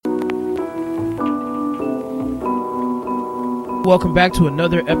Welcome back to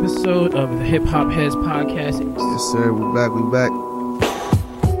another episode of the Hip Hop Heads Podcast. Yes, sir. We back.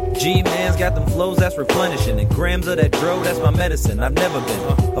 G-Man's got them flows that's replenishing, and grams of that dro, that's my medicine. I've never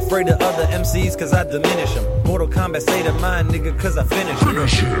been afraid of other MCs cause I diminish them. Mortal Kombat say to mine, nigga, cause I finish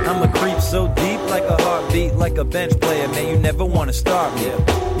it. I'm a creep so deep like a heartbeat, like a bench player, man, you never wanna start me.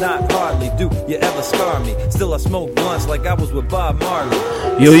 Not hardly do you ever scar me. Still I smoke blunts like I was with Bob Marley.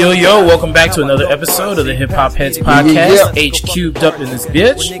 Yo, welcome back to another episode of the Hip Hop Heads Podcast. H cubed up in this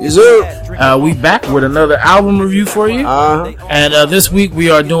bitch. Yes, sir. We back with another album review for you. And this week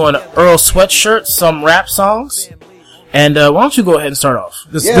we are doing Earl Sweatshirt, some rap songs. And why don't you go ahead and start off?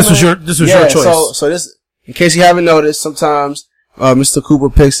 This was your choice. So this, in case you haven't noticed, sometimes Mr.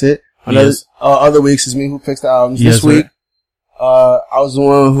 Cooper picks it. Other weeks it's me who picks the albums. This week, I was the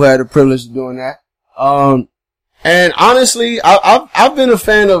one who had the privilege of doing that. And honestly, I've been a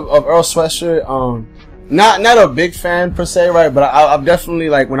fan of Earl Sweatshirt. Not a big fan per se, right? But I've definitely,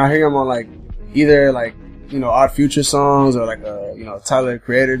 like, when I hear him on, like, either, like, you know, Odd Future songs or, like, Tyler, the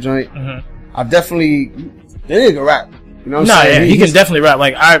Creator joint, I've definitely, the nigga rap. You know what I'm saying? He can definitely rap.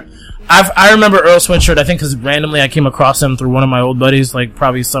 Like, I remember Earl Sweatshirt, I think, cause randomly I came across him through one of my old buddies, like,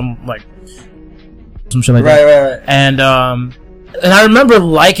 probably some shit like that. Right. And I remember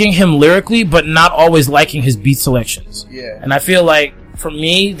liking him lyrically, but not always liking his beat selections. Yeah. And I feel like, for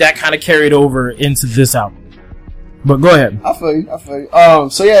me, that kind of carried over into this album. But go ahead. I feel you.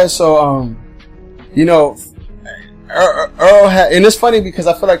 You know, Earl had, and it's funny because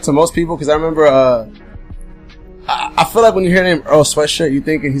I feel like to most people, because I remember, I feel like when you hear the name Earl Sweatshirt, you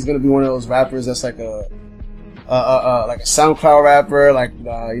thinking he's gonna be one of those rappers that's like a SoundCloud rapper, like,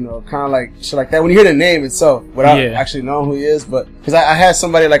 kind of like shit like that. When you hear the name itself, without actually knowing who he is, but, cause I had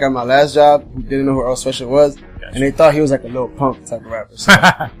somebody like at my last job who didn't know who Earl Sweatshirt was, and they thought he was like a Lil Pump type of rapper. So,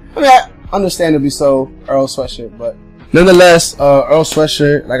 I mean, understandably so, Earl Sweatshirt, but nonetheless, Earl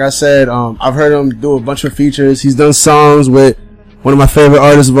Sweatshirt, like I said, I've heard him do a bunch of features. He's done songs with one of my favorite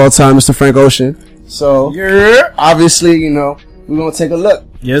artists of all time, Mr. Frank Ocean. So, obviously, you know, we're gonna take a look.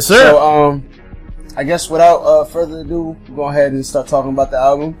 Yes, sir. So, I guess without further ado, we'll go ahead and start talking about the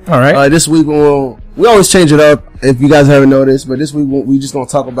album. All right. This week we always change it up if you guys haven't noticed, but this week we just gonna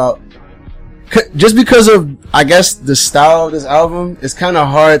talk about, just because of, I guess, the style of this album, it's kind of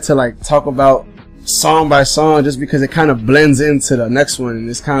hard to like talk about song by song just because it kind of blends into the next one, and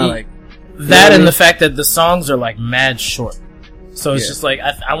it's kind of like that, and the fact that the songs are like mad short. So it's just like,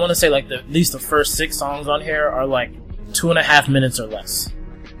 I want to say like at least the first 6 songs on here are like 2.5 minutes or less.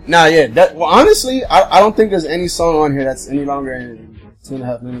 Honestly, I don't think there's any song on here that's any longer than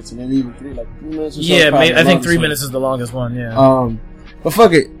 2.5 minutes, or maybe even 3 minutes or so. Yeah, I think 3 minutes is the longest one, But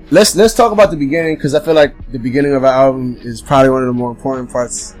fuck it. Let's talk about the beginning, cause I feel like the beginning of our album is probably one of the more important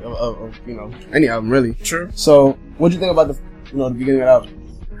parts of any album, really. True. So, what'd you think about the beginning of the album?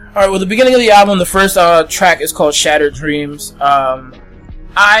 Alright, well, the beginning of the album, the first track is called Shattered Dreams.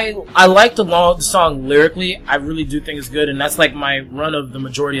 I like the song lyrically. I really do think it's good, and that's like my run of the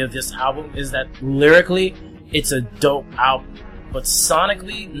majority of this album, is that lyrically, it's a dope album. But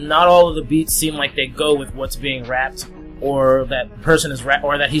sonically, not all of the beats seem like they go with what's being rapped, or that person is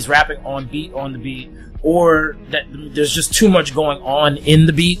or that he's rapping on the beat, or that there's just too much going on in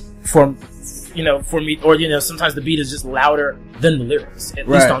the beat for me, or sometimes the beat is just louder than the lyrics, at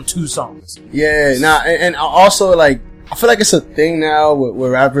least on 2 songs. Yeah, and also, like, I feel like it's a thing now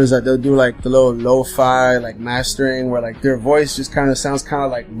with rappers that they'll do like the little lo-fi like mastering where like their voice just kind of sounds kind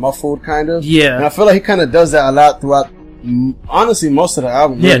of like muffled kind of. Yeah. And I feel like he kind of does that a lot throughout, honestly, most of the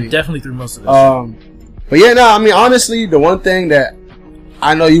album. Yeah, really. Definitely through most of this. But yeah, no, I mean, honestly, the one thing that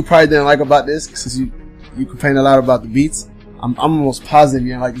I know you probably didn't like about this, since you complain a lot about the beats, I'm almost positive you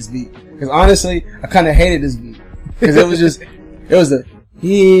didn't like this beat. Cause honestly, I kind of hated this beat. Cause it was the,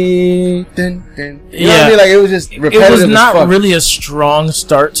 you know what I mean? Like, it was just repetitive. It was not really a strong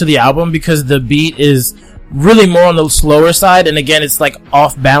start to the album because the beat is really more on the slower side, and again, it's like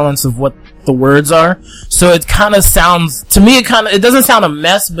off balance of what the words are. So it kind of sounds, to me, it doesn't sound a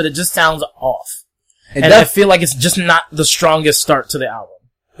mess, but it just sounds off. And I feel like it's just not the strongest start to the album.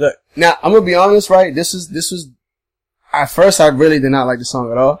 Look, now, I'm gonna be honest, right? This was, at first I really did not like the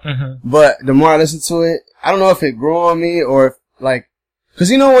song at all. But the more I listened to it, I don't know if it grew on me or if, like, cause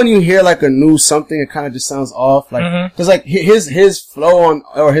when you hear like a new something, it kind of just sounds off. Like, cause like his flow on,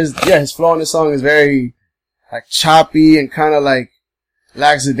 his flow on this song is very, like, choppy and kind of like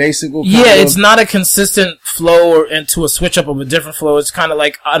lackadaisical. It's not a consistent flow and to a switch up of a different flow. It's kind of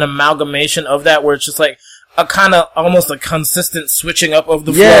like an amalgamation of that where it's just like a kind of almost a consistent switching up of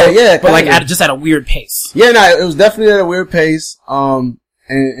the flow. Yeah, but like just at a weird pace. Yeah, no, it was definitely at a weird pace. And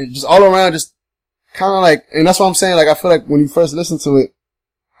just all around, just kind of like, and that's what I'm saying, like, I feel like when you first listen to it,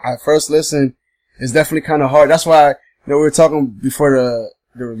 it's definitely kind of hard. That's why, we were talking before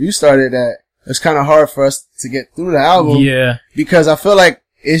the review started that it's kind of hard for us to get through the album. Yeah. Because I feel like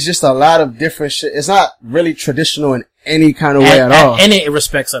it's just a lot of different shit. It's not really traditional in any kind of way at all. Any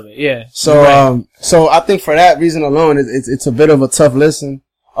respects of it, yeah. So, so I think for that reason alone, it's a bit of a tough listen.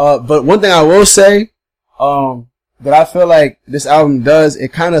 But one thing I will say, that I feel like this album does,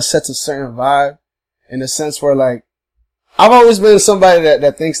 it kind of sets a certain vibe in the sense where like, I've always been somebody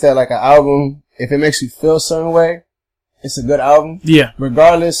that thinks that like an album, if it makes you feel a certain way, it's a good album. Yeah.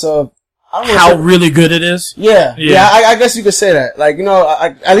 Regardless of how really good it is. Yeah. I guess you could say that. Like,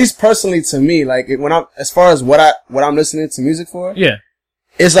 at least personally to me, like as far as what I'm listening to music for. Yeah.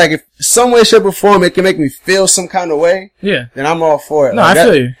 It's like if some way, shape or form it can make me feel some kind of way. Yeah. Then I'm all for it. No, like, I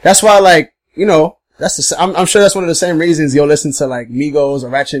feel you. That's why like, I'm sure that's one of the same reasons you'll listen to like Migos or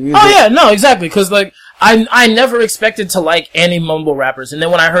Ratchet music. Oh yeah, no, exactly. Cause like, I never expected to like any mumble rappers. And then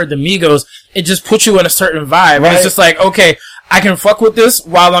when I heard the Migos, it just put you in a certain vibe. Right. And it's just like, okay, I can fuck with this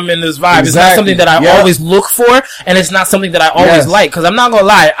while I'm in this vibe. Exactly. It's not something that I always look for, and it's not something that I always like. Cause I'm not gonna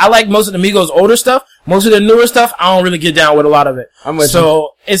lie, I like most of the Migos older stuff. Most of the newer stuff, I don't really get down with a lot of it.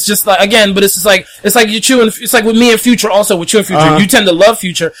 So it's just like, again, but it's just like, it's like it's like with me and Future also, with you and Future. You tend to love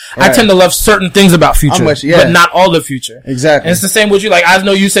Future. Right. I tend to love certain things about Future. But not all of Future. Exactly. And it's the same with you. Like, I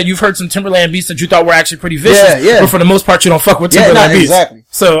know you said you've heard some Timberland beats that you thought were actually pretty vicious. Yeah. But for the most part, you don't fuck with Timberland beats. Exactly.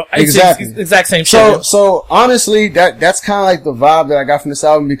 So, it's exact same shit. So honestly, that's kind of like the vibe that I got from this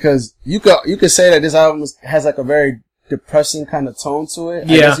album, because you could say that this album has like a very depressing kind of tone to it.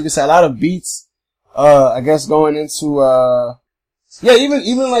 I guess you could say a lot of beats. I guess going into,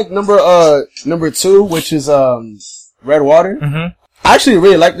 even like number 2, which is, Red Water. Mm-hmm. I actually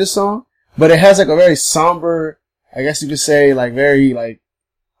really like this song, but it has like a very somber, I guess you could say like very like,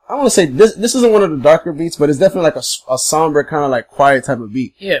 I don't want to say this isn't one of the darker beats, but it's definitely like a somber kind of like quiet type of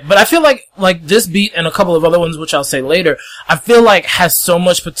beat. Yeah, but I feel like this beat and a couple of other ones, which I'll say later, I feel like has so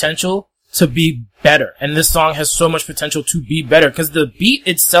much potential to be better. And this song has so much potential to be better, because the beat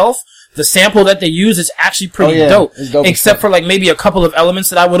itself, the sample that they use is actually pretty dope. Except for like maybe a couple of elements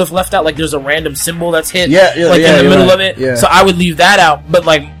that I would have left out. Like there's a random cymbal that's hit in the middle of it. Yeah. So I would leave that out. But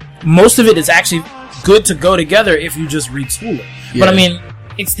like most of it is actually good to go together if you just retool it. Yeah. But I mean,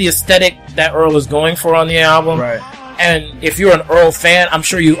 it's the aesthetic that Earl is going for on the album. Right. And if you're an Earl fan, I'm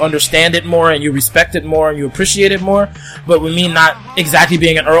sure you understand it more and you respect it more and you appreciate it more. But with me not exactly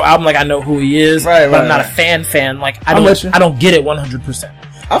being an Earl album, like I know who he is, but I'm not a fan. Like I don't get it 100%.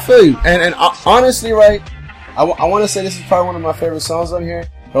 I feel you. And honestly, right, I want to say this is probably one of my favorite songs on here.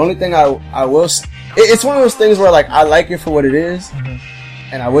 The only thing I will, it's one of those things where like I like it for what it is,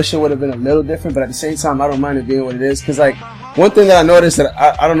 and I wish it would have been a little different, but at the same time I don't mind it being what it is. Cause like one thing that I noticed that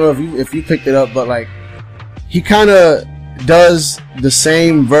I don't know if you picked it up, but like he kind of does the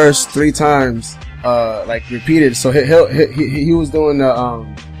same verse 3 times, like repeated. So he was doing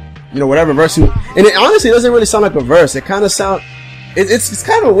the whatever verse and it honestly doesn't really sound like a verse. It kind of it's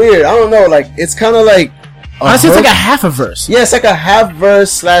kind of weird. I don't know. Like, it's kind of like honestly, it's like a half a verse. Yeah, it's like a half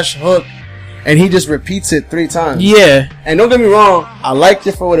verse / hook, and he just repeats it 3 times. Yeah. And don't get me wrong, I liked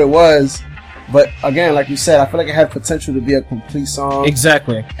it for what it was, but again, like you said, I feel like it had potential to be a complete song.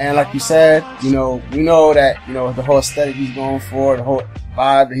 Exactly. And like you said, we know that the whole aesthetic he's going for, the whole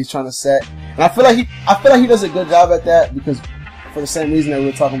vibe that he's trying to set, and I feel like he does a good job at that, because for the same reason that we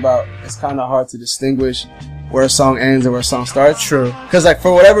were talking about, it's kind of hard to distinguish where a song ends and where a song starts. True. Cause like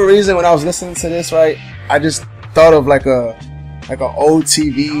for whatever reason, when I was listening to this, right, I just thought of like a old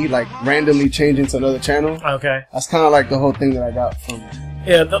TV, like randomly changing to another channel. Okay. That's kind of like the whole thing that I got from it.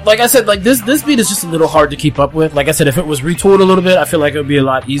 Yeah, like I said, like this beat is just a little hard to keep up with. Like I said, if it was retooled a little bit, I feel like it would be a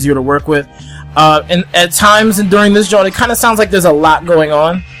lot easier to work with. And at times and during this joint, it kind of sounds like there's a lot going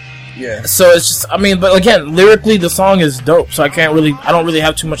on. Yeah. So it's just, I mean, but again, lyrically, the song is dope. So I don't really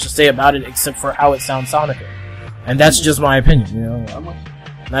have too much to say about it except for how it sounds sonically. And that's just my opinion,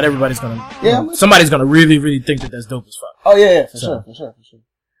 Not everybody's gonna, somebody's gonna really, really think that that's dope as fuck. Oh yeah, for sure.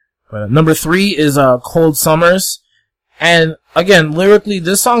 But number 3 is, Cold Summers. And again, lyrically,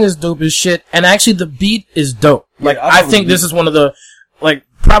 this song is dope as shit. And actually, the beat is dope. Like, I think this is one of the,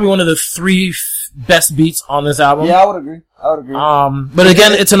 probably one of the 3 best beats on this album. Yeah, I would agree. But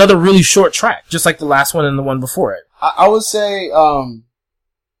again, it's another really short track, just like the last one and the one before it. I would say,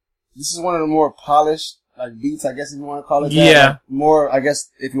 this is one of the more polished, beats, I guess if you want to call it that. Yeah. More, I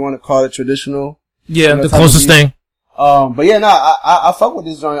guess, if you want to call it traditional. Yeah, the closest thing. But yeah, I fuck with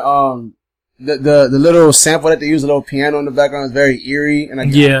this joint. The little sample that they use, the little piano in the background is very eerie. And I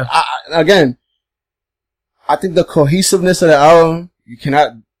think the cohesiveness of the album, you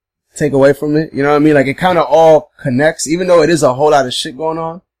cannot take away from it. You know what I mean? Like, it kind of all connects, even though it is a whole lot of shit going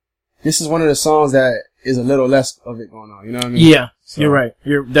on. This is one of the songs that is a little less of it going on. You know what I mean? Yeah, so. You're right.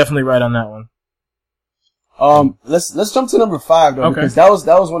 You're definitely right on that one. Let's jump to number 5 though, because that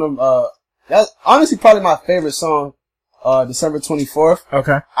was one of, that's honestly probably my favorite song, December 24th.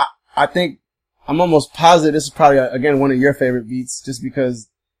 Okay. I think, I'm almost positive this is probably, again, one of your favorite beats, just because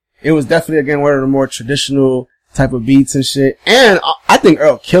it was definitely, again, one of the more traditional type of beats and shit. And I think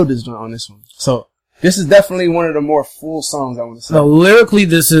Earl killed his joint on this one. So, this is definitely one of the more full songs, I want to say. No, lyrically,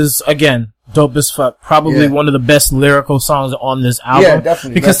 this is, again, dope as fuck. Probably one of the best lyrical songs on this album. Yeah,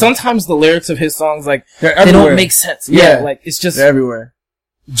 definitely. Because sometimes the lyrics of his songs, like, they don't make sense. Yeah, like, it's just... They're everywhere.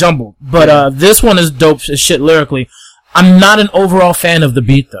 Jumbled. But, this one is dope as shit lyrically. I'm not an overall fan of the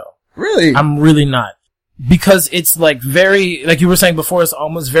beat, though. Really? I'm really not. Because it's, like, very... Like you were saying before, it's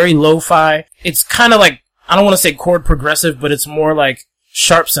almost very lo-fi. It's kind of like... I don't want to say chord progressive, but it's more like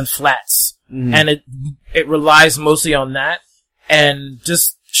sharps and flats. Mm-hmm. And it relies mostly on that. And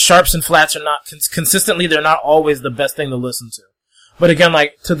just sharps and flats are not, consistently, they're not always the best thing to listen to. But again,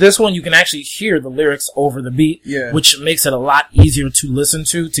 like, to this one, you can actually hear the lyrics over the beat, which makes it a lot easier to listen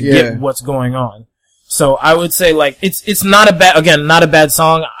to get what's going on. So I would say, like, it's not a bad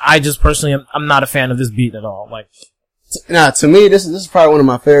song. I just personally I'm not a fan of this beat at all. Like, to me, this is probably one of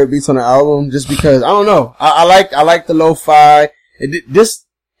my favorite beats on the album, just because, I don't know, I like the lo-fi. It just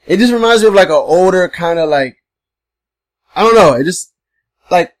reminds me of like an older kind of like, I don't know, it just,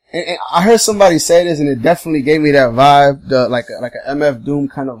 like, and I heard somebody say this and it definitely gave me that vibe, like a MF Doom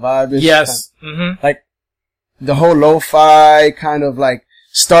kind of vibe. Yes. Mm-hmm. Like, the whole lo-fi kind of like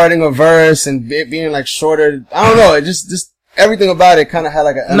starting a verse and it being like shorter. I don't know, it just, everything about it kind of had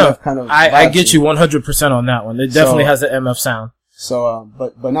like an MF kind of vibe. I get you 100% on that one. It definitely has an MF sound. So,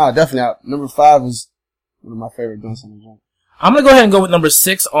 but no, definitely, number 5 is one of my favorite dunks on the joint. I'm gonna go ahead and go with number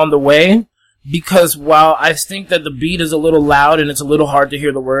 6, On the Way, because while I think that the beat is a little loud and it's a little hard to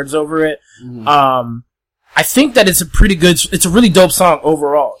hear the words over it, I think that it's a really dope song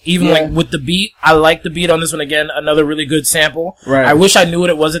overall. Even like with the beat, I like the beat on this one again, another really good sample. Right. I wish I knew what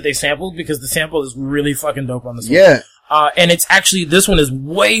it was that they sampled, because the sample is really fucking dope on this one. Yeah. And it's actually, this one is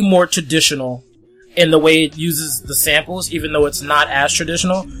way more traditional in the way it uses the samples, even though it's not as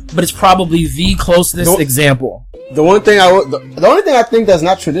traditional, but it's probably the closest example. The only thing I think that's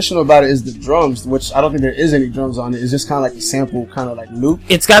not traditional about it is the drums, which I don't think there is any drums on it. It's just kind of like a sample, kind of like loop.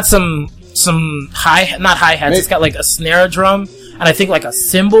 It's got some not hi-hats, it's got like a snare drum, and I think like a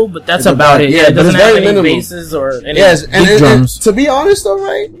cymbal, but that's about it. Yeah, it doesn't have any basses or any big drums. And to be honest though,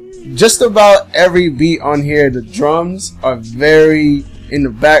 right? Just about every beat on here, the drums are very in the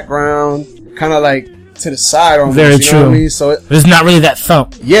background, kind of like to the side almost. Very true. You know what I mean? So there's not really that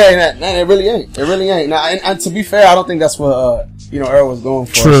thump. Yeah, and it really ain't. It really ain't. Now, and to be fair, I don't think that's what Earl was going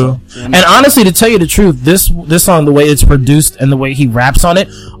for. True. So, you know? And honestly, to tell you the truth, this song, the way it's produced and the way he raps on it,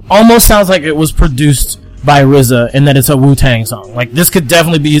 almost sounds like it was produced by RZA, and that it's a Wu-Tang song. Like, this could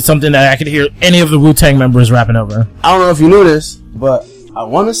definitely be something that I could hear any of the Wu-Tang members rapping over. I don't know if you knew this, but I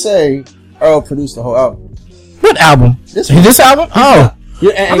want to say Earl produced the whole album. What album? This album? Oh.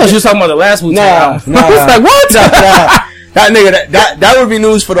 Yeah, I thought you were talking about the last Wu-Tang album. Nah. It's like, what? That nigga, that would be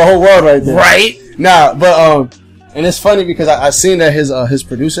news for the whole world right there. Right? Nah, but, and it's funny because I seen that his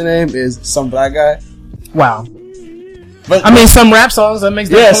producer name is some black guy. Wow. But I mean, some rap songs, that makes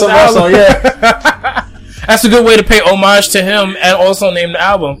that some rap song, yeah. That's a good way to pay homage to him and also name the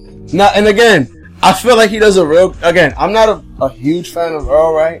album. Now, and again, I feel like he does I'm not a huge fan of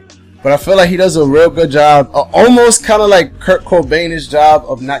Earl, right? But I feel like he does a real good job, almost kind of like Kurt Cobain's job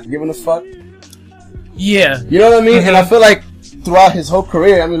of not giving a fuck. Yeah. You know what I mean? Mm-hmm. And I feel like throughout his whole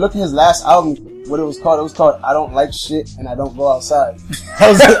career, I mean, look at his last album, what it was called. It was called I Don't Like Shit and I Don't Go Outside.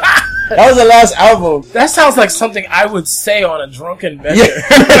 That was the last album. That sounds like something I would say on a drunken bender.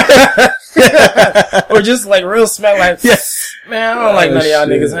 Yeah. Or just like real smell like, man, I don't like none of y'all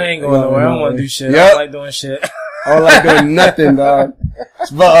niggas. I ain't going nowhere. I don't want to do shit. I don't like doing shit. I don't like doing nothing, dog.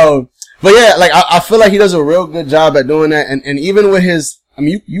 But yeah, like, I feel like he does a real good job at doing that. And even with his, I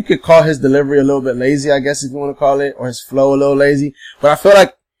mean, you could call his delivery a little bit lazy, I guess, if you want to call it, or his flow a little lazy. But I feel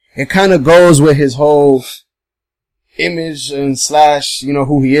like it kind of goes with his whole image and /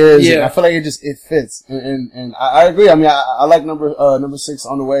 who he is. Yeah. And I feel like it fits. And I agree. I mean, I like number 6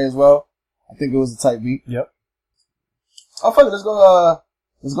 On the Way as well. I think it was a tight beat. Yep. Oh, fuck it. Let's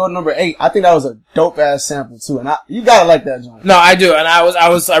go to number 8. I think that was a dope ass sample too. And you gotta like that joint. No, I do. And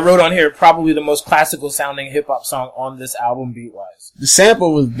I wrote on here probably the most classical sounding hip hop song on this album beat wise. The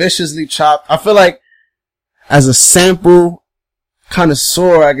sample was viciously chopped. I feel like as a sample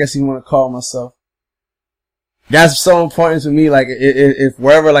connoisseur, I guess you want to call myself, that's so important to me. Like, if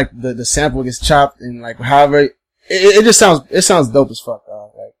wherever, like, the sample gets chopped and, like, however, it just sounds dope as fuck,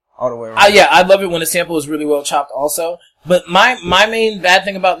 like, all the way around. Yeah, I love it when the sample is really well chopped also. But my main bad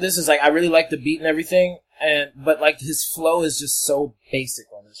thing about this is, like, I really like the beat and everything, but, like, his flow is just so basic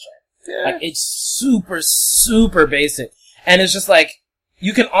on this track. Yeah. Like, it's super, super basic. And it's just like,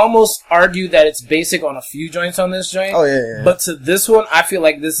 you can almost argue that it's basic on a few joints on this joint. Oh, yeah. But to this one, I feel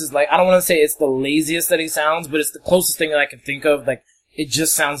like this is like, I don't want to say it's the laziest that he sounds, but it's the closest thing that I can think of. Like, it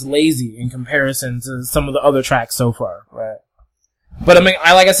just sounds lazy in comparison to some of the other tracks so far. Right. But I mean,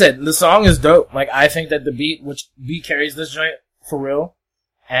 like I said, the song is dope. Like, I think that the beat carries this joint for real.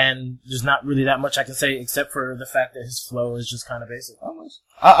 And there's not really that much I can say except for the fact that his flow is just kind of basic.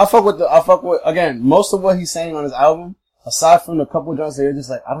 I fuck with, again, most of what he's saying on his album, aside from the couple joints that you're just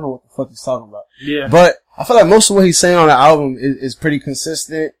like, I don't know what the fuck he's talking about. Yeah. But I feel like most of what he's saying on the album is pretty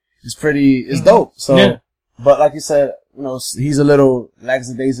consistent. It's dope. So, yeah. But like you said, you know, he's a little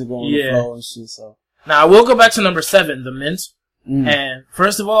lackadaisical on the flow and shit, so. Now, I will go back to number 7, The Mint. And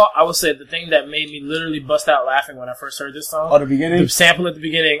first of all, I will say the thing that made me literally bust out laughing when I first heard this song. Oh, the beginning? The sample at the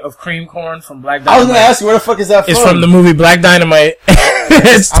beginning of Cream Corn from Black Dynamite. I was gonna ask you, where the fuck is that from? It's from the movie Black Dynamite.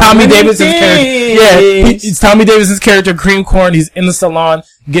 It's Tommy Davison's character. Yeah, it's Tommy Davison's character, Cream Corn. He's in the salon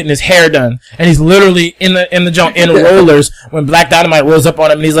getting his hair done. And he's literally in the joint, in rollers when Black Dynamite rolls up on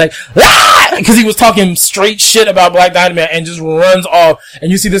him and he's like, ah! Because he was talking straight shit about Black Dynamite and just runs off.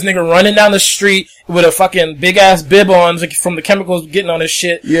 And you see this nigga running down the street with a fucking big ass bib on from the chemicals getting on his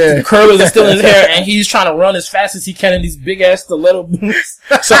shit. Yeah. The curlers are still in his hair and he's trying to run as fast as he can in these big ass stiletto boots.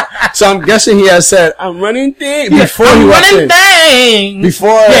 So I'm guessing he has said, I'm running things before he walked in. Things. Before.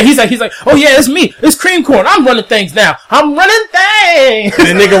 Yeah, he's like, oh yeah, it's me. It's Cream Corn. I'm running things now. I'm running things.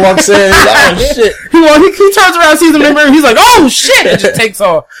 And the nigga walks in. Oh shit. He turns around, sees him in the mirror. He's like, oh shit. And just takes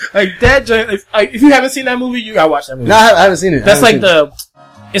off. Like that. If you haven't seen that movie, you gotta watch that movie. No, I haven't seen it. That's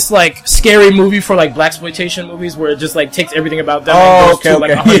it's like scary movie for like blaxploitation movies where it just like takes everything about them and goes to like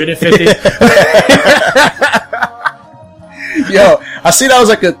 150. Yo, I see that was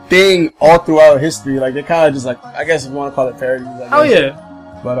like a thing all throughout history. Like they kind of just like, I guess if you want to call it parodies. Oh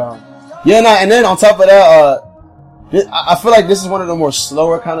yeah. But and then on top of that, I feel like this is one of the more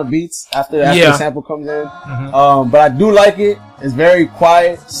slower kind of beats after the sample comes in. Mm-hmm. But I do like it. It's very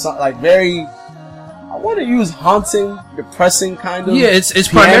quiet, very. I want to use haunting, depressing kind of. Yeah, it's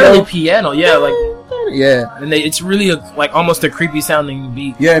primarily piano. Yeah, like. Yeah. And it's really like almost a creepy sounding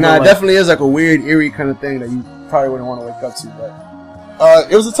beat. Yeah, it definitely is like a weird, eerie kind of thing that you probably wouldn't want to wake up to. But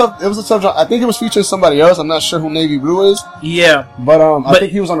it was a tough job. I think it was featuring somebody else. I'm not sure who Navy Blue is. Yeah. But I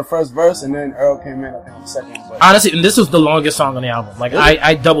think he was on the first verse and then Earl came in I think on the second. But honestly, and this was the longest song on the album. Like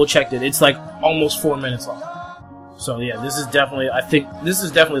I double checked it. It's like almost 4 minutes long. So yeah, this is definitely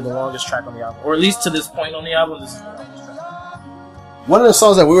the longest track on the album, or at least to this point on the album, this is the longest track. One of the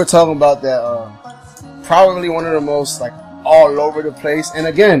songs that we were talking about that probably one of the most like all over the place, and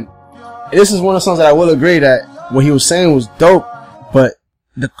again, this is one of the songs that I will agree that what he was saying was dope, but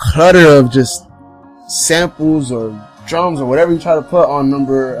the clutter of just samples or drums or whatever you try to put on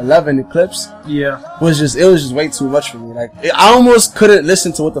number 11 Eclipse, was just way too much for me. Like I almost couldn't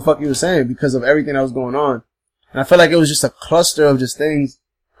listen to what the fuck he was saying because of everything that was going on. And I felt like it was just a cluster of just things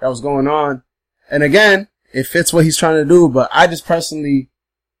that was going on. And again, it fits what he's trying to do, but I just personally,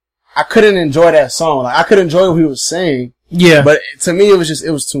 I couldn't enjoy that song. Like, I could enjoy what he was saying. Yeah. But to me, it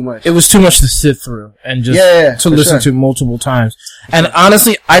was too much. It was too much to sit through and just to listen to multiple times. And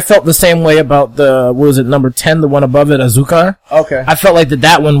honestly, I felt the same way about number 10, the one above it, Azúcar. Okay. I felt like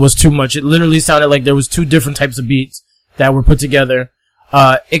that one was too much. It literally sounded like there was two different types of beats that were put together.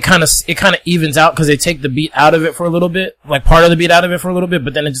 It kind of evens out because they take the beat out of it for a little bit, like part of the beat out of it for a little bit,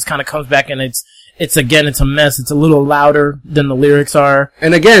 but then it just kind of comes back and it's a mess. It's a little louder than the lyrics are.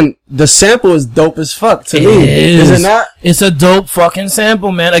 And again, the sample is dope as fuck to me. Is it not? It's a dope fucking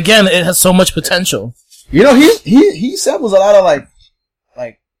sample, man. Again, it has so much potential. You know, he samples a lot of like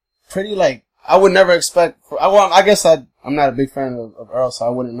pretty like, I would never expect, I guess I'm not a big fan of Earl, so I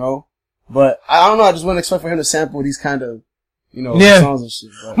wouldn't know. But I don't know, I just wouldn't expect for him to sample these kind of, songs and shit.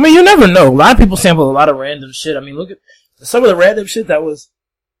 But. I mean, you never know. A lot of people sample a lot of random shit. I mean, look at some of the random shit that was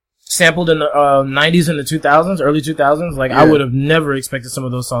sampled in the 90s and the 2000s, early 2000s. Like, I would have never expected some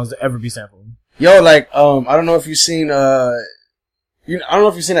of those songs to ever be sampled. Yo, like, I don't know if you've seen, I don't know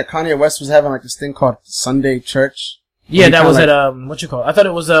if you've seen that Kanye West was having like this thing called Sunday Church. Yeah, that was at, what you call it? I thought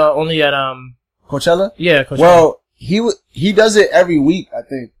it was, only at, Coachella? Yeah, Coachella. Well, he does it every week, I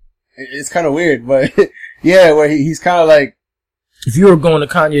think. It's kind of weird, but yeah, where he's kind of like, if you were going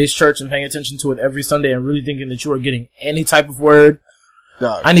to Kanye's church and paying attention to it every Sunday and really thinking that you were getting any type of word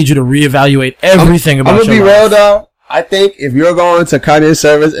Dog. I need you to reevaluate everything about your life. I'm gonna be real, dog. I think if you're going to Kanye's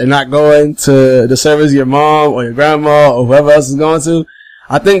service and not going to the service your mom or your grandma or whoever else is going to,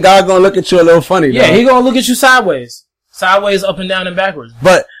 I think God's gonna look at you a little funny. Yeah, dog. He gonna look at you sideways, up and down and backwards.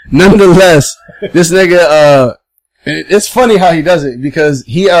 But nonetheless, this nigga, it's funny how he does it because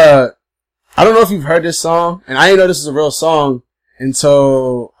he, I don't know if you've heard this song, and I didn't know this was a real song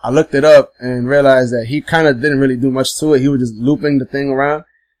until I looked it up and realized that he kind of didn't really do much to it. He was just looping the thing around.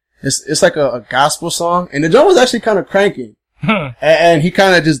 It's like a gospel song, and the drum was actually kind of cranky. And he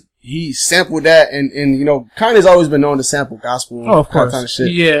kind of he sampled that, and you know, Kanye's always been known to sample gospel. Oh, of course. Kind of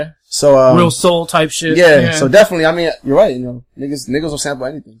shit. Yeah. So, real soul type shit. Yeah. So definitely, I mean, you're right, you know, niggas will sample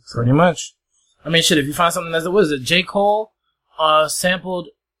anything. So. Pretty much. I mean, shit, if you find something what is it? J. Cole, sampled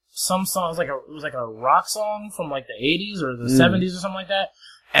some songs, it was like a rock song from like the 80s or the 70s or something like that.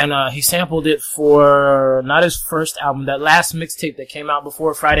 And, he sampled it for, not his first album, that last mixtape that came out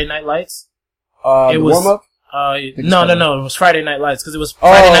before Friday Night Lights. It was, warm up? No, it was Friday Night Lights, cause it was,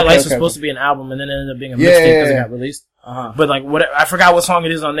 Friday Night Lights was supposed to be an album and then it ended up being a mixtape cause it got released. But like, I forgot what song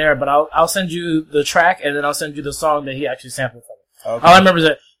it is on there, but I'll send you the track and then I'll send you the song that he actually sampled from it. Okay. All I remember is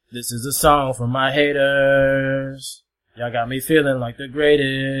that, this is a song for my haters. Y'all got me feeling like the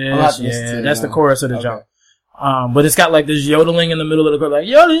greatest. Yeah, that's the chorus of the jump. But it's got like this yodeling in the middle of the chorus, like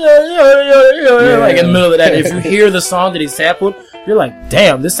yo, like in the middle of that. If you hear the song that he sampled, you're like,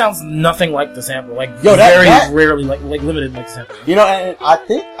 damn, this sounds nothing like the sample. Like very rarely, like limited like sample. You know, and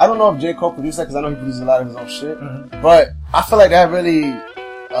I don't know if J. Cole produced that because I know he produces a lot of his own shit. But I feel like that really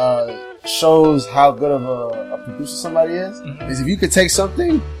shows how good of a producer somebody is. Is if you could take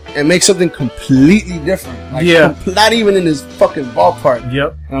something and make something completely different. Like, not even in his fucking ballpark.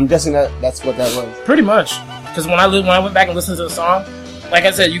 Yep. And I'm guessing that's what that was. Pretty much. Because when I went back and listened to the song, like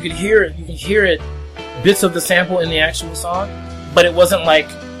I said, you could hear it, bits of the sample in the actual song, but it wasn't like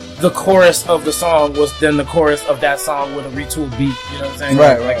the chorus of the song was then the chorus of that song with a retooled beat. You know what I'm saying?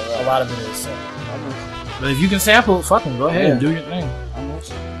 Right. A lot of it is. So. But if you can sample, fucking go ahead and do your thing.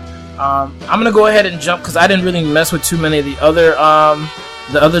 I'm gonna go ahead and jump because I didn't really mess with too many of the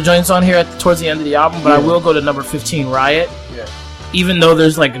other joints on here towards the end of the album, but I will go to number 15, Riot. Yeah. Even though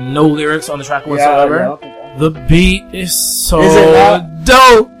there's like no lyrics on the track whatsoever, the beat is so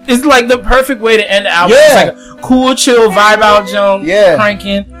dope. It's like the perfect way to end the album. It's like a cool, chill vibe out, Joan.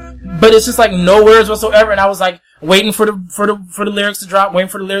 Cranking, but it's just like no words whatsoever. And I was like waiting for the lyrics to drop,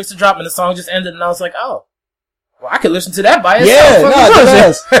 and the song just ended, and I was like, oh. Well, I could listen to that by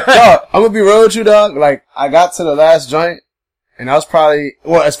itself. Dog, I'm gonna be real with you, dog. Like, I got to the last joint, and I was probably,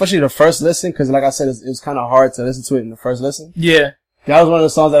 especially the first listen, cause like I said, it was kind of hard to listen to it in the first listen. Yeah. That was one of the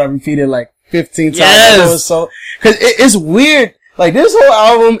songs that I repeated like 15 times. Yes. It was so, cause it's weird. Like, this whole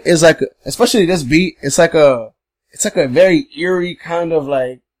album is like, especially this beat, it's like a very eerie kind of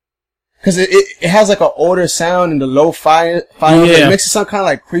like, cause it has like an older sound and the low-fi, it makes it sound kind of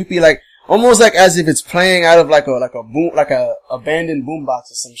like creepy, like, almost like as if it's playing out of like a boom, like a abandoned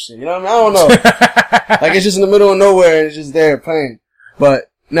boombox or some shit. You know what I mean? I don't know. Like it's just in the middle of nowhere and it's just there playing. But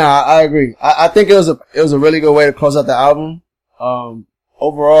nah, I agree. I think it was a really good way to close out the album.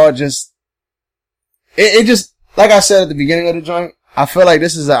 Overall, it just, like I said at the beginning of the joint, I feel like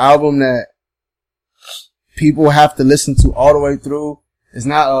this is an album that people have to listen to all the way through. It's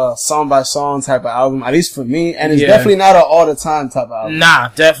not a song by song type of album, at least for me, and it's definitely not an all the time type of album. Nah,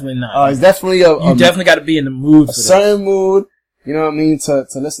 definitely not. It's definitely you definitely got to be in the mood for certain mood. You know what I mean? To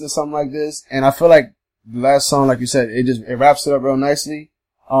listen to something like this, and I feel like the last song, like you said, it wraps it up real nicely.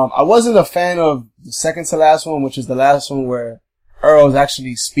 I wasn't a fan of the second to last one, which is the last one where Earl's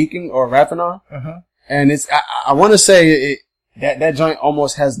actually speaking or rapping on, and I want to say That joint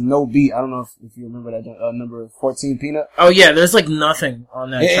almost has no beat. I don't know if you remember that joint, number 14, Peanut. Oh yeah, there's like nothing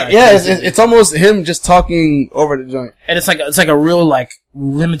on that track. Yeah, it's almost him just talking over the joint. And it's like a real like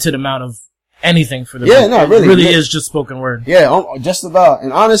limited amount of anything for the it really is just spoken word. Yeah, just about.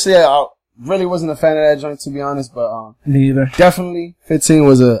 And honestly, I really wasn't a fan of that joint, to be honest, but neither. Definitely 15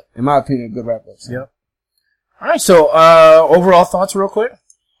 was in my opinion, a good rap. So. Yep. Alright, so overall thoughts real quick?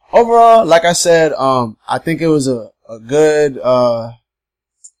 Overall, like I said, I think it was a good,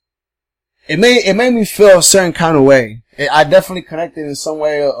 it made me feel a certain kind of way. I definitely connected in some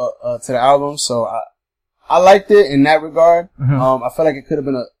way, to the album, so I liked it in that regard. I feel like it could have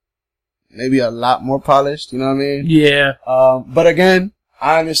been maybe a lot more polished, you know what I mean? Yeah. But again,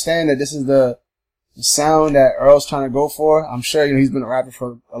 I understand that this is the sound that Earl's trying to go for. I'm sure, he's been a rapper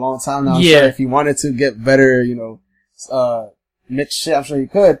for a long time now. I'm sure if he wanted to get better, mix shit, I'm sure he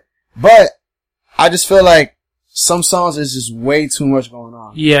could. But I just feel like some songs is just way too much going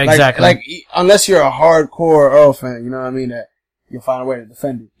on. Yeah, exactly. Like, unless you're a hardcore Earl fan, you know what I mean? That you'll find a way to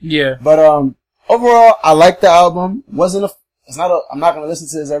defend it. Yeah. But, overall, I like the album. I'm not gonna listen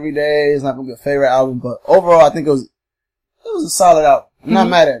to this every day. It's not gonna be a favorite album, but overall, I think it was a solid album. I'm not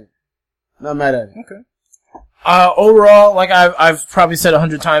mad at it. Okay. Overall, like I've probably said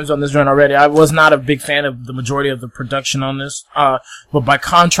 100 times on this joint already, I was not a big fan of the majority of the production on this. But by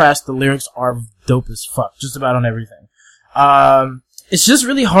contrast, the lyrics are dope as fuck, just about on everything. It's just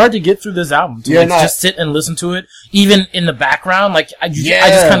really hard to get through this album. Just sit and listen to it, even in the background. Like I just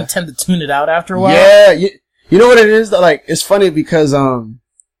kind of tend to tune it out after a while. Yeah, you know what it is? Like it's funny because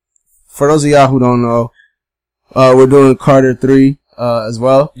for those of y'all who don't know, we're doing Carter 3 as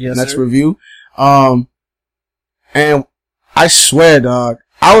well. Yes, next sir. review. And I swear, dog,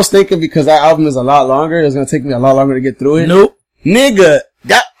 I was thinking because that album is a lot longer, it was gonna take me a lot longer to get through it. Nope. Nigga,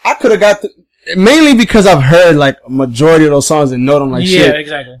 I could have got mainly because I've heard like a majority of those songs and know them like shit. Yeah,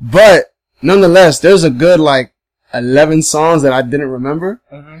 exactly. But nonetheless, there's a good like 11 songs that I didn't remember.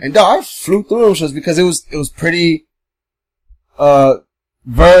 Mm-hmm. And dog, I flew through them just because it was pretty,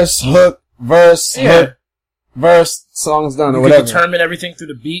 verse, hook, verse, songs done, or whatever. You can determine everything through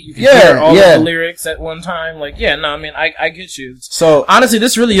the beat. You can hear all of the lyrics at one time. Like, I mean, I get you. So, honestly,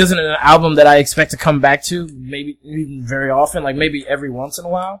 this really isn't an album that I expect to come back to, maybe even very often, like maybe every once in a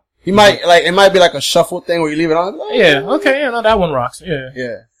while. You might, like, it might be like a shuffle thing where you leave it on. Like, no, that one rocks.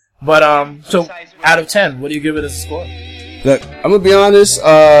 Yeah. But, so, out of 10, what do you give it as a score? Look, I'm gonna be honest,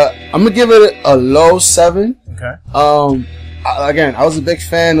 I'm gonna give it a low 7. Okay. Again, I was a big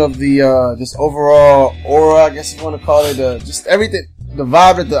fan of the, just overall aura, I guess you want to call it, just everything, the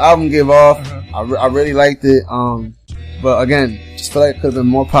vibe that the album gave off. Mm-hmm. I really liked it. But again, just feel like it could have been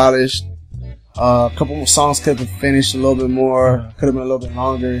more polished. A couple more songs could have been finished a little bit more, could have been a little bit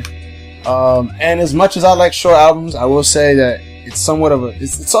longer. And as much as I like short albums, I will say that it's somewhat of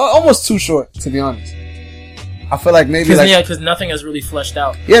it's almost too short, to be honest. I feel like maybe because nothing is really fleshed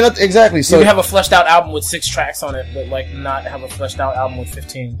out. Yeah, exactly. So you can have a fleshed out album with 6 tracks on it, but like not have a fleshed out album with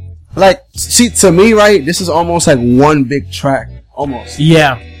 15. Like, see, to me, right, this is almost like one big track, almost.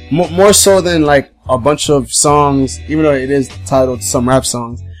 Yeah. More so than like a bunch of songs, even though it is titled some rap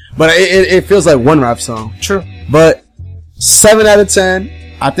songs. But it feels like one rap song. True. But 7 out of 10.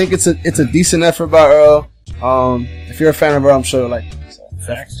 I think it's a decent effort by Earl. If you're a fan of Earl, I'm sure you'll like it. So,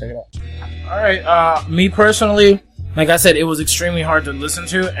 facts. Check it out. Alright, me personally, like I said, it was extremely hard to listen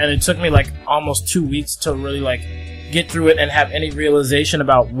to, and it took me like almost 2 weeks to really like get through it and have any realization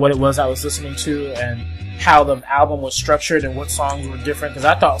about what it was I was listening to and how the album was structured and what songs were different, because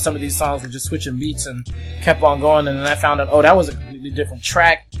I thought some of these songs were just switching beats and kept on going, and then I found out, that was a completely different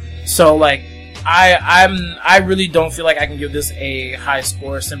track. So like, I really don't feel like I can give this a high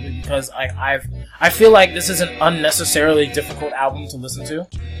score simply because I feel like this is an unnecessarily difficult album to listen to.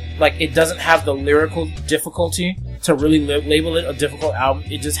 Like, it doesn't have the lyrical difficulty to really label it a difficult album.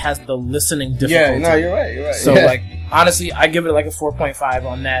 It just has the listening difficulty. Yeah, no, you're right. So, like, honestly, I give it like a 4.5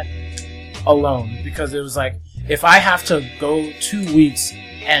 on that alone. Because it was like, if I have to go 2 weeks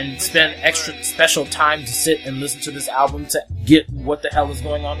and spend extra special time to sit and listen to this album to get what the hell is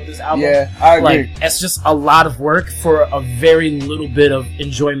going on with this album. Yeah, I agree. Like, it's just a lot of work for a very little bit of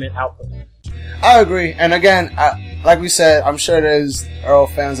enjoyment output. I agree. And again, like we said, I'm sure there's Earl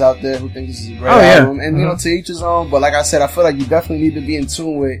fans out there who think this is a great album. And, you know, to each his own. But like I said, I feel like you definitely need to be in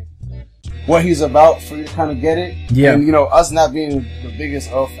tune with what he's about for you to kind of get it. Yeah. And, you know, us not being the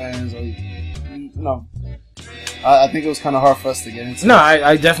biggest Earl fans, or, you know, I think it was kind of hard for us to get into. No,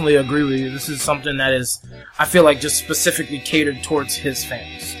 I definitely agree with you. This is something that is, I feel like, just specifically catered towards his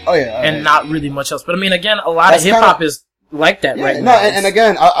fans. Oh, yeah. And not really much else. But I mean, again, a lot of hip-hop is like that right now. And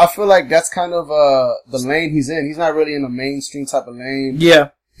again, I feel like that's kind of the lane he's in. He's not really in a mainstream type of lane. Yeah.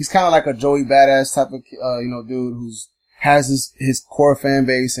 He's kind of like a Joey Badass type of dude who's has his core fan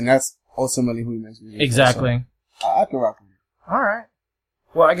base, and that's ultimately who he makes music. Exactly. So I can rock with it. All right.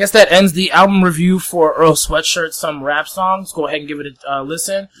 Well, I guess that ends the album review for Earl Sweatshirt, Some Rap Songs. Go ahead and give it a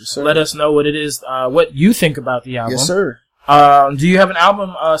listen. Yes, sir. Let us know what it is, what you think about the album. Yes, sir. Do you have an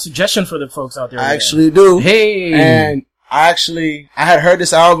album suggestion for the folks out there? I actually do. Hey. And I had heard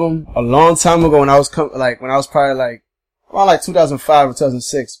this album a long time ago when I was probably like around like 2005 or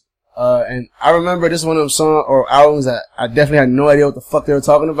 2006. And I remember this is one of them songs or albums that I definitely had no idea what the fuck they were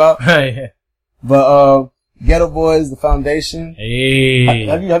talking about. But Ghetto Boys, The Foundation. Hey.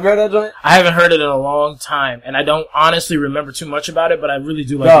 Have you heard that joint? I haven't heard it in a long time, and I don't honestly remember too much about it, but I really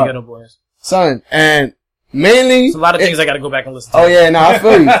do like the Ghetto Boys. Son, and mainly... There's a lot of things I gotta go back and listen to. Oh yeah, no, I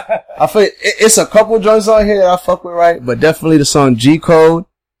feel you. It's a couple joints on here that I fuck with, right? But definitely the song G Code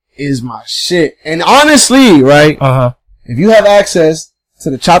is my shit. And honestly, right? Uh-huh. If you have access to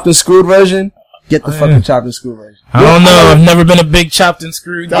the chopped and screwed version, get the fucking chopped and screw version. I don't know. I've never been a big chopped and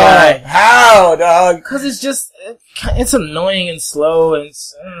screwed guy. How, dog? Because it's annoying and slow and.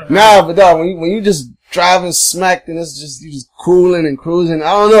 Nah, but dog, when you just driving smacked and it's just you just cooling and cruising,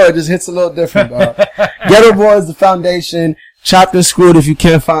 I don't know. It just hits a little different, dog. Ghetto Boy is the foundation. Chopped and screwed. If you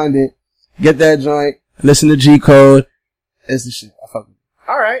can't find it, get that joint. Listen to G Code. It's the shit. I fuck with it.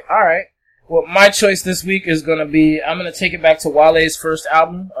 All right. Well, my choice this week is gonna be, I'm gonna take it back to Wale's first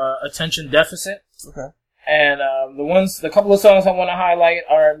album, Attention Deficit. Okay. And, the couple of songs I want to highlight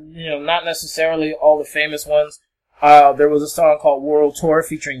are, not necessarily all the famous ones. There was a song called World Tour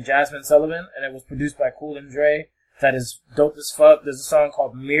featuring Jasmine Sullivan, and it was produced by Cool and Dre. That is dope as fuck. There's a song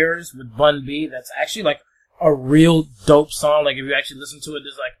called Mirrors with Bun B. That's actually like a real dope song. Like if you actually listen to it,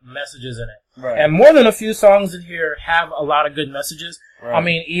 there's like messages in it. Right. And more than a few songs in here have a lot of good messages. Right. I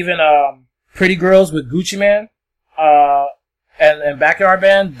mean, even, Pretty Girls with Gucci Man, and Backyard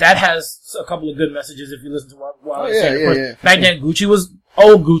Band, that has a couple of good messages if you listen to what I said. Yeah. Back then, Gucci was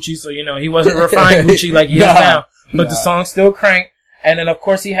old Gucci, so, he wasn't refined Gucci like he is now. But the song still cranked. And then, of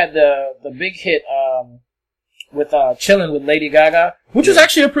course, he had the big hit, with, Chillin' with Lady Gaga, which was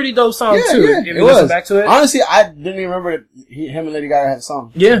actually a pretty dope song, too. Yeah, if you listen back to it. Honestly, I didn't even remember that him and Lady Gaga had a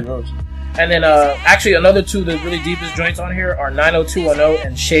song. Yeah. And then, actually another two of the really deepest joints on here are 90210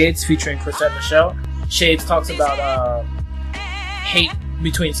 and Shades featuring Chrisette Michele. Shades talks about, hate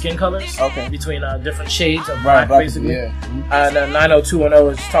between skin colors. Okay. Between, different shades of black, basically. Yeah. And then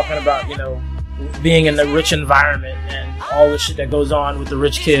 90210 is talking about, being in the rich environment and all the shit that goes on with the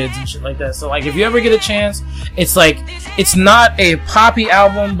rich kids and shit like that. So, like, if you ever get a chance, it's like, it's not a poppy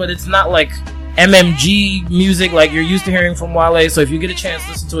album, but it's not like MMG music like you're used to hearing from Wale. So if you get a chance,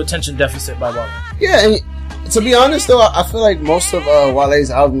 listen to Attention Deficit by Wale. Yeah, and to be honest though, I feel like most of Wale's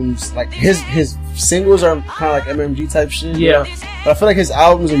albums, like his singles are kind of like MMG type shit. Yeah. But I feel like his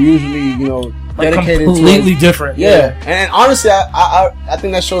albums are usually, like dedicated completely different. Yeah. And honestly, I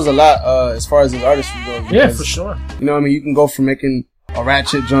think that shows a lot as far as his artistry goes. Yeah, for sure. You know what I mean? You can go from making a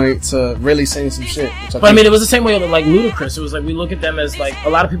ratchet joint to really saying some shit. But I mean, it was the same way with like Ludacris. It was like we look at them as like, a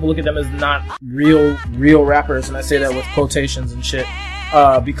lot of people look at them as not real rappers, and I say that with quotations and shit,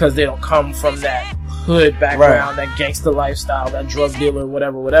 because they don't come from that hood background, that gangster lifestyle, that drug dealer,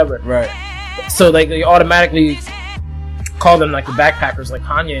 whatever. Right. So like they automatically call them like the backpackers, like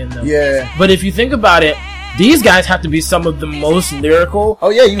Kanye and them. Yeah. But if you think about it, these guys have to be some of the most lyrical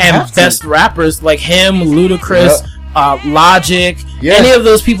and best rappers, like him, Ludacris, Logic, any of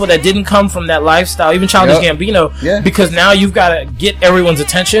those people that didn't come from that lifestyle, even Childish Gambino, because now you've got to get everyone's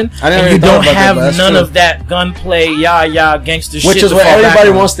attention, and you don't have none of that gunplay, gangster shit. Which is what everybody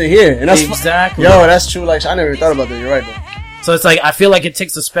wants to hear. And that's exactly. That's true. Like, I never even thought about that. You're right, though. So it's like, I feel like it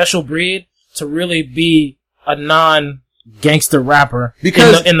takes a special breed to really be a non-gangster rapper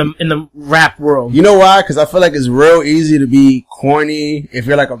because in the rap world. You know why? Because I feel like it's real easy to be corny if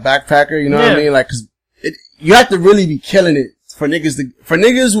you're like a backpacker, you know what I mean? Like, cause you have to really be killing it for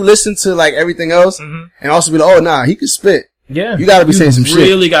niggas who listen to like everything else and also be like, oh nah, he can spit. Yeah. You gotta be saying some shit. You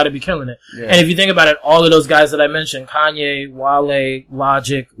really gotta be killing it. Yeah. And if you think about it, all of those guys that I mentioned, Kanye, Wale,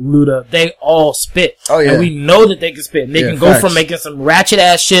 Logic, Luda, they all spit. Oh yeah. And we know that they can spit. And they can go from making some ratchet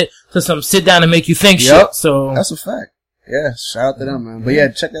ass shit to some sit down and make you think shit. So that's a fact. Yeah. Shout out to them, man. But yeah,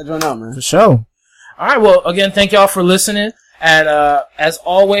 check that joint out, man. For sure. Alright, well, again, thank y'all for listening. And, as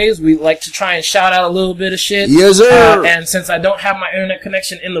always, we like to try and shout out a little bit of shit. Yes, sir. And since I don't have my internet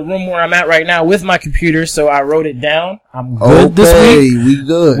connection in the room where I'm at right now with my computer, so I wrote it down. I'm good this week. We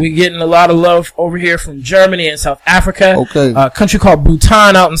good. We getting a lot of love over here from Germany and South Africa. Okay. A country called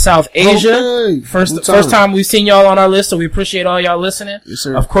Bhutan out in South Asia. Okay. First time we've seen y'all on our list, so we appreciate all y'all listening. Yes,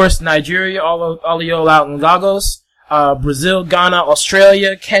 sir. Of course, Nigeria, all of y'all out in Lagos. Brazil, Ghana,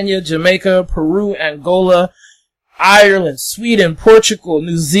 Australia, Kenya, Jamaica, Peru, Angola, Ireland, Sweden, Portugal,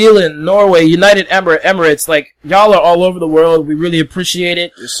 New Zealand, Norway, United Emirates, like, y'all are all over the world. We really appreciate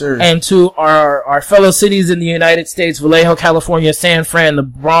it. Yes, sir. And to our fellow cities in the United States, Vallejo, California, San Fran, the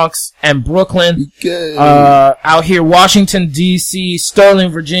Bronx, and Brooklyn. Okay. Out here, Washington, D.C., Sterling,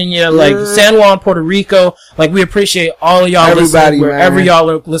 Virginia, like, San Juan, Puerto Rico. Like, we appreciate all of y'all listening, wherever y'all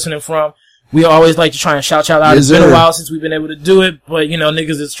are listening from. We always like to try and shout y'all out. It's been a while since we've been able to do it, but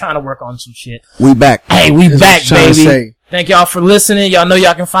niggas is trying to work on some shit. We back. Hey, we back, baby. Thank y'all for listening. Y'all know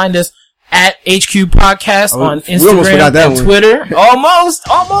y'all can find us at HQ Podcast on Instagram and Twitter. Almost,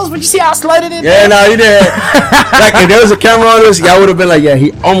 but you see how I slided it? Yeah, no, you did. Like, if there was a camera on this, y'all would have been like, yeah,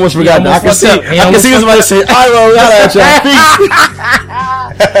 he almost forgot that. I can see he was about to say, all right, well, we gotta at y'all.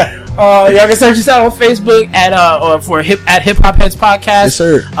 Y'all can search us out on Facebook at Hip Hop Heads Podcast. Yes,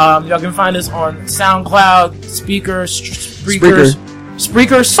 sir. Y'all can find us on SoundCloud, Spreaker,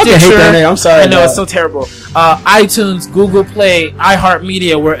 Spreaker, Stitcher. I hate that name. I'm sorry. I know, it's so terrible. iTunes, Google Play,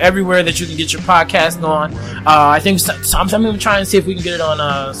 iHeartMedia. We're everywhere that you can get your podcast on. I think I'm even trying to see if we can get it on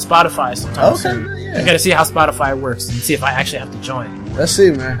Spotify sometime soon. Yeah. I gotta see how Spotify works and see if I actually have to join. Let's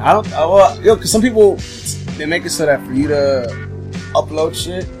see, man. Because some people, they make it so that for you to upload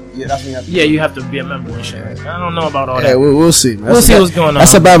shit, that's when you have to. Yeah, you have to be a member and shit. I don't know about all that. Yeah, we'll see. We'll see what's going on.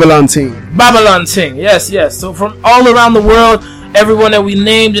 That's a Babylon team. Babylon team. Yes. So from all around the world, everyone that we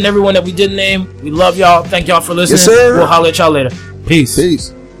named and everyone that we didn't name, we love y'all. Thank y'all for listening. Yes, sir. We'll holler at y'all later.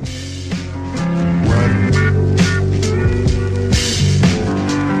 Peace.